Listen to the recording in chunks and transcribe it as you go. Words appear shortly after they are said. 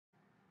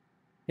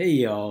Hey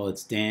y'all,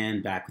 it's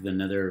Dan back with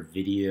another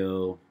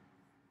video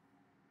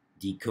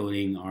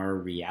decoding our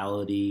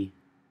reality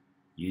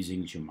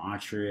using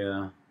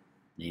gematria.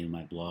 Name of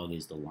my blog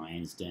is The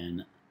Lion's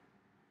Den,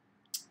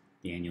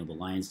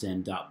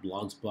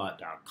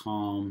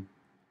 danielthelionsden.blogspot.com.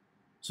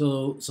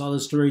 So saw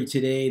the story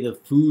today. The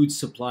food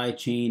supply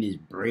chain is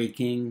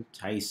breaking,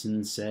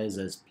 Tyson says,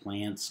 as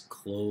plants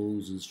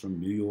close. Is from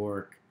New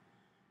York.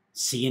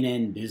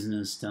 CNN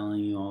Business telling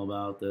you all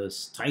about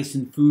this.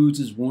 Tyson Foods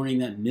is warning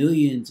that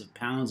millions of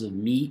pounds of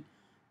meat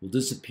will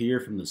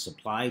disappear from the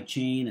supply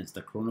chain as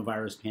the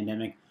coronavirus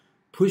pandemic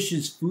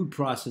pushes food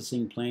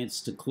processing plants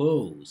to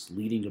close,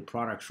 leading to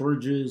product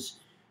shortages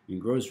in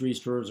grocery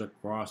stores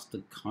across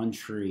the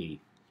country.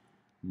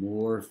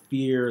 More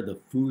fear, the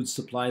food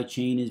supply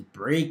chain is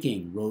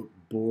breaking, wrote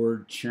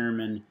board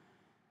chairman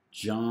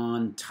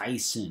John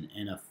Tyson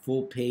in a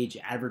full-page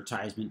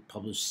advertisement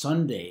published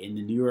Sunday in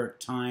the New York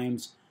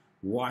Times,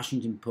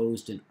 Washington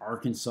Post, and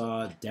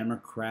Arkansas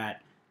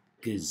Democrat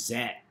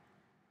Gazette.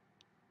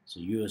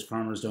 So U.S.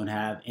 farmers don't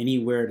have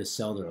anywhere to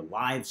sell their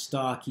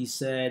livestock, he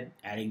said,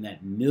 adding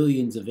that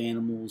millions of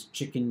animals,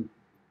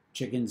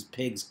 chickens,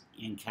 pigs,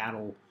 and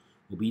cattle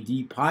will be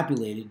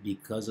depopulated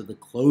because of the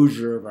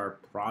closure of our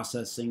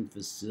processing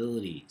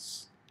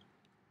facilities.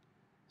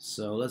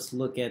 So let's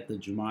look at the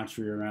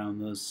gematria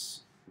around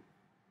this.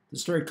 The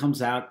story comes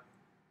out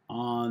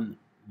on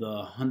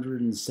the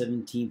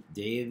 117th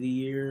day of the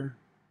year,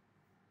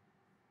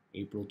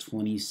 April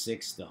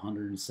 26th, the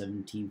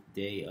 117th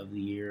day of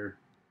the year.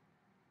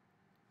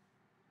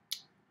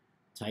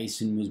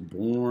 Tyson was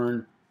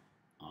born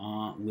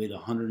with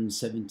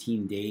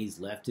 117 days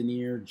left in the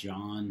year.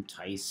 John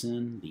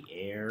Tyson, the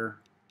heir.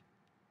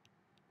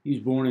 He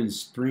was born in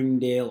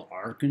Springdale,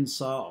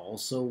 Arkansas,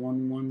 also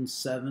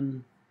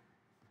 117.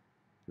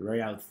 You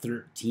write out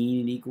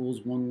 13 equals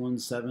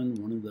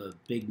 117, one of the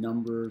big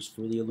numbers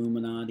for the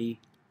Illuminati.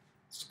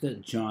 Let's look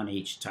at John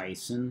H.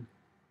 Tyson.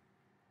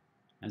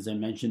 As I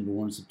mentioned,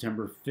 born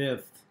September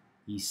 5th.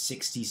 He's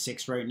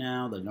 66 right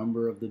now, the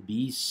number of the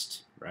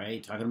beast,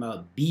 right? Talking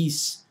about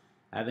beasts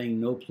having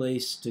no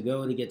place to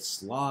go to get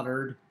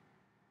slaughtered.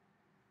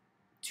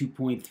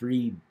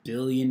 $2.3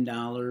 billion.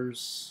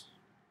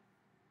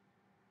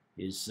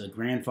 His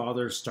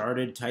grandfather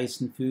started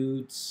Tyson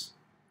Foods.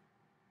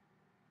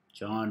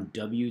 John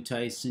W.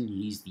 Tyson,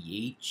 he's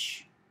the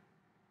H.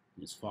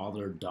 His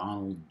father,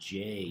 Donald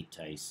J.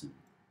 Tyson.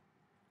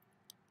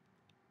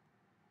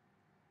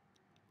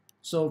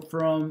 So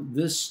from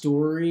this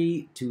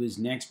story to his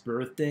next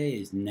birthday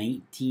is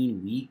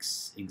 19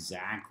 weeks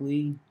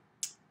exactly.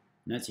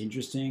 And that's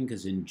interesting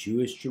because in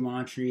Jewish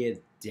gematria,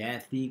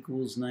 death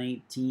equals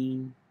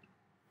 19.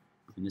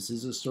 And this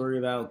is a story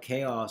about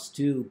chaos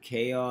too.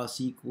 Chaos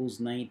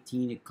equals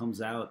 19. It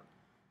comes out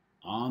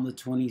on the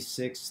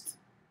 26th.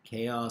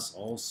 Chaos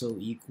also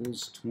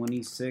equals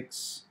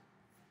 26.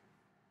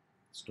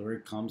 Story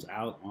comes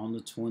out on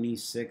the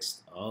 26th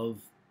of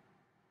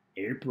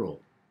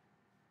April.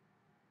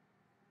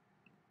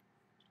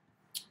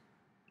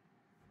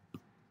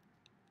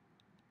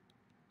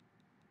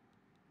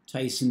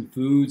 Tyson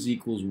Foods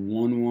equals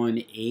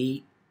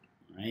 118,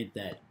 right?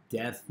 That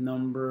death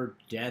number,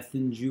 death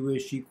in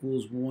Jewish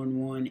equals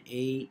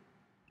 118.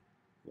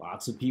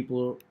 Lots of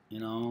people,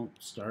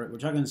 we're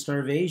talking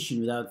starvation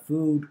without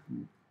food.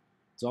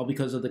 It's all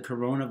because of the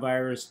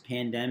coronavirus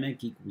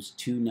pandemic equals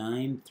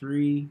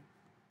 293.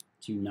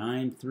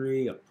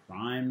 293, a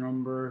prime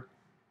number,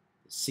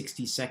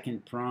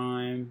 62nd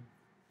prime.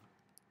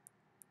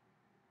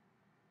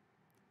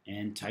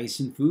 And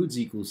Tyson Foods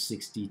equals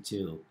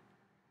 62.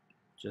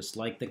 Just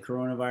like the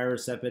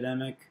coronavirus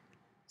epidemic,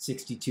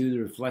 62, the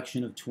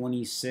reflection of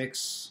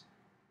 26,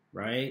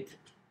 right?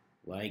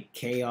 Like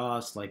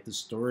chaos, like the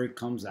story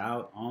comes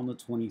out on the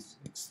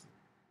 26th.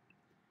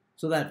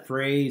 So that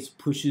phrase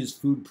pushes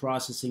food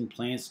processing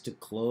plants to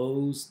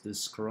close.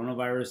 This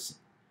coronavirus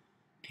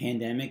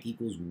pandemic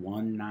equals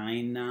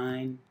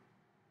 199.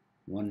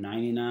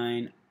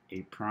 199,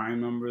 a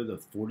prime number, the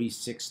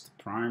 46th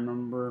prime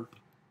number.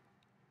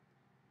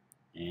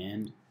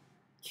 And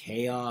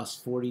chaos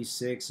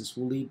 46, this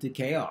will lead to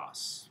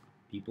chaos.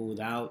 People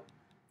without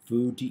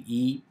food to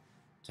eat.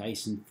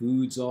 Tyson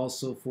Foods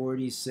also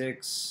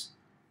 46.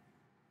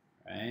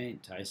 Right?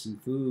 Tyson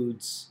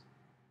Foods.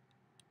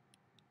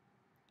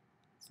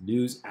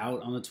 News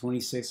out on the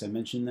 26th. I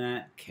mentioned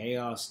that.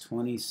 Chaos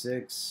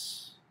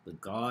 26. The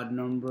God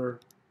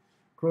number.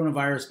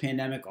 Coronavirus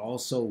pandemic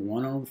also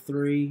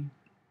 103.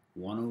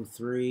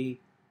 103.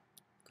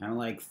 Kind of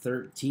like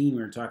 13.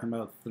 We were talking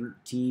about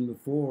 13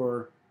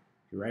 before.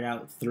 If you write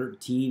out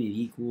 13, it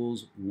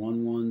equals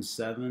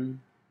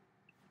 117.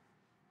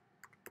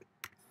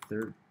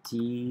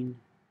 13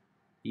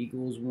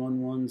 equals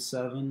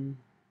 117.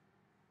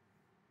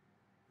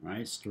 All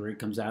right, story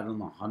comes out on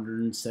the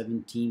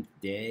 117th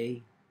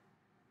day.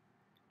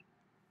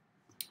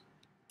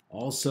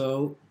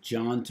 Also,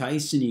 John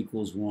Tyson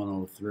equals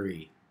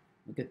 103.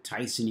 Look at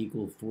Tyson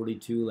equals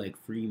 42, like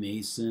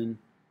Freemason,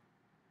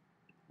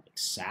 like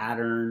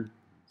Saturn.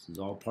 This is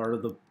all part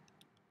of the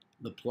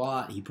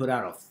plot. He put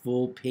out a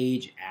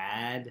full-page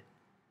ad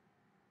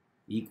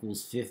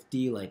equals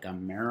 50, like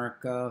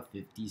America,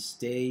 50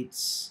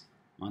 states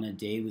on a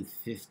day with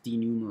 50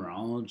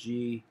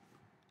 numerology,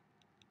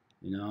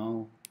 you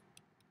know.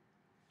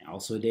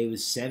 Also a day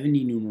with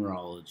 70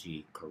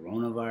 numerology,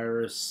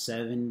 coronavirus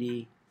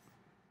 70.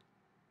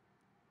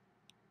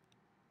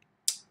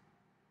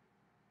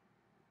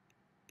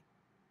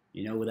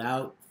 You know,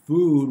 without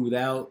food,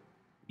 without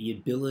the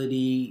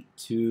ability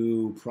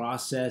to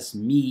process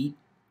meat,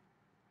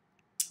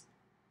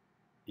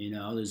 you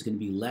know, there's going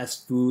to be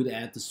less food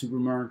at the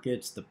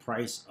supermarkets. The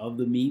price of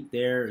the meat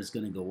there is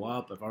going to go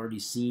up. I've already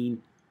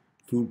seen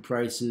food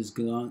prices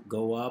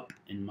go up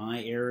in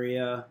my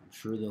area. I'm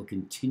sure they'll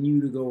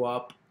continue to go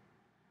up.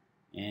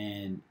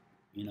 And,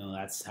 you know,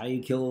 that's how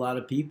you kill a lot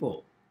of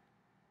people.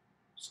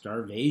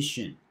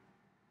 Starvation.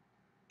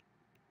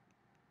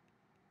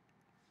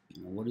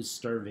 You know, what is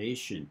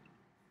starvation?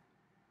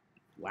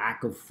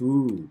 Lack of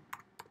food.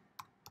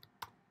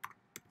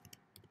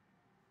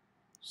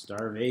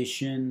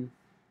 Starvation.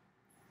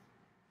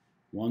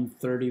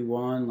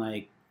 131,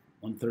 like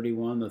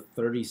 131, the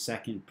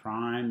 32nd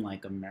prime,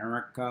 like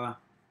America.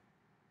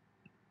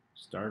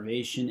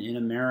 Starvation in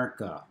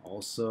America.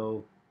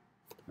 Also,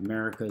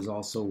 America is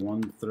also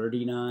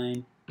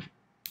 139.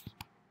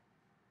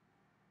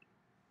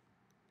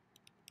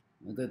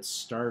 Look at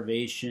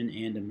starvation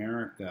and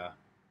America.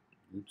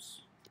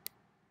 Oops.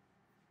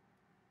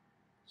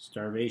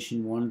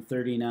 Starvation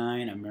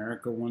 139,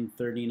 America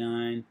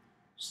 139.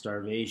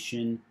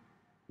 Starvation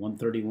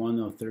 131,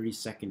 the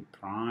 32nd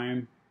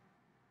prime.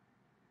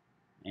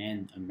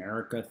 And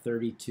America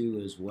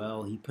 32 as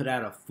well. He put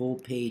out a full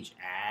page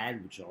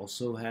ad, which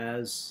also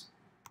has,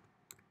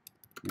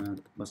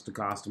 must have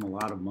cost him a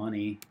lot of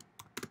money.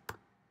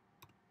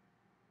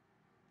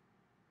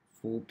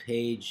 Full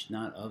page,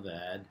 not of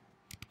ad.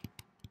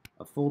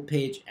 A full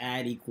page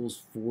ad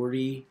equals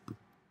 40.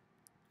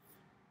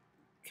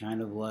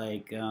 Kind of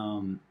like,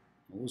 what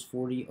was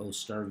 40? Oh,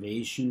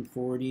 starvation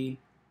 40.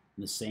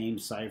 In the same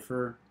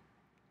cipher.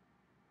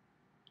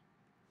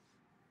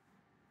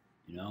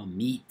 You know,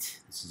 meat.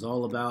 This is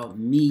all about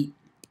meat.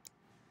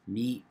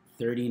 Meat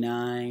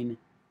 39.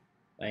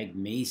 Like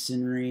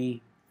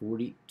masonry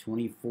 40,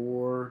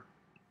 24.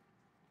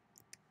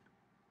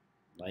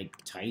 Like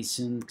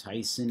Tyson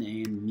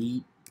and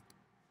meat.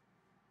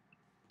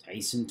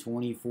 Tyson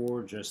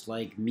 24, just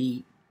like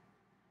meat.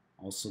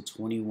 Also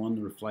 21,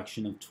 the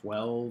reflection of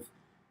 12.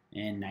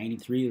 And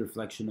 93, the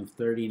reflection of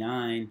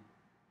 39.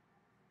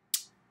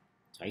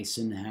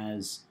 Tyson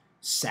has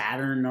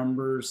Saturn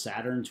numbers,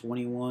 Saturn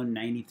 21,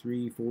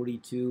 93,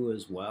 42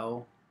 as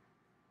well.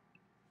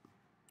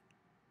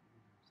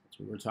 That's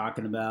what we're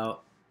talking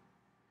about.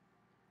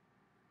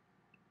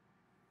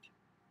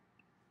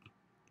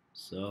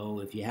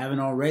 So if you haven't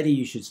already,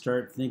 you should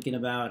start thinking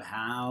about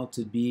how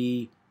to,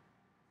 you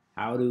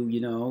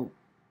know,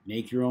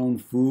 make your own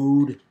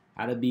food,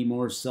 how to be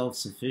more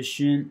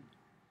self-sufficient.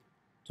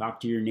 Talk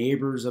to your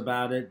neighbors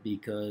about it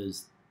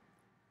because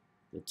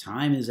the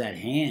time is at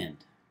hand.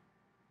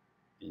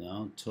 You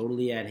know,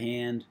 totally at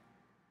hand.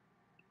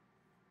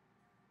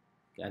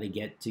 Got to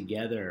get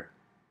together,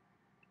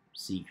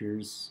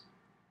 seekers.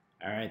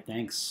 All right,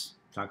 thanks.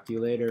 Talk to you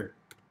later.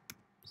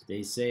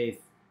 Stay safe.